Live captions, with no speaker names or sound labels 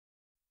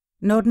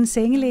Når den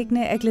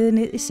sengeliggende er gledet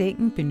ned i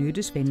sengen,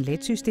 benyttes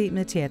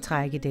Vendlet-systemet til at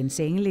trække den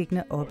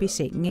sengeliggende op i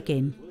sengen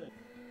igen.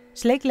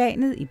 Slæk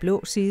lagenet i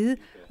blå side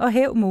og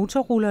hæv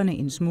motorrullerne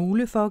en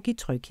smule for at give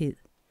tryghed.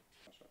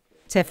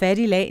 Tag fat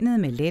i lagenet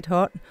med let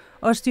hånd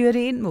og styr det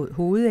ind mod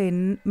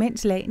hovedenden,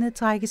 mens lagenet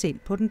trækkes ind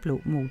på den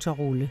blå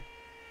motorrulle.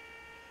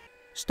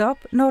 Stop,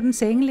 når den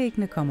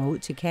sengeliggende kommer ud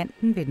til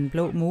kanten ved den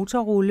blå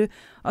motorrulle,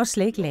 og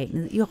slæk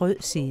lagenet i rød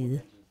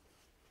side.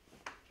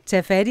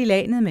 Tag fat i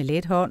lagenet med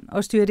let hånd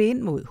og styr det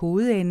ind mod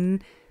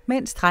hovedenden,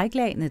 mens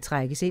træklagenet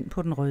trækkes ind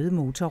på den røde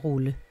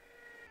motorrulle.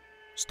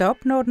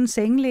 Stop, når den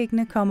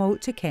sengeliggende kommer ud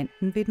til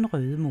kanten ved den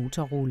røde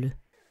motorrulle.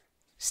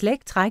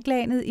 Slæk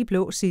træklagenet i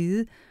blå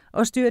side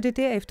og styr det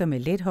derefter med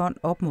let hånd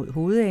op mod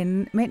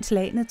hovedenden, mens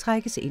lagenet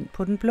trækkes ind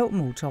på den blå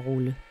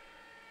motorrulle.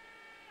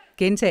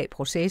 Gentag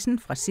processen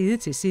fra side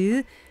til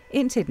side,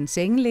 indtil den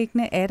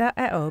sengeliggende atter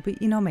er oppe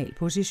i normal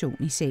position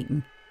i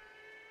sengen.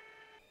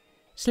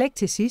 Slæk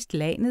til sidst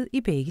lagenet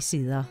i begge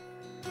sider.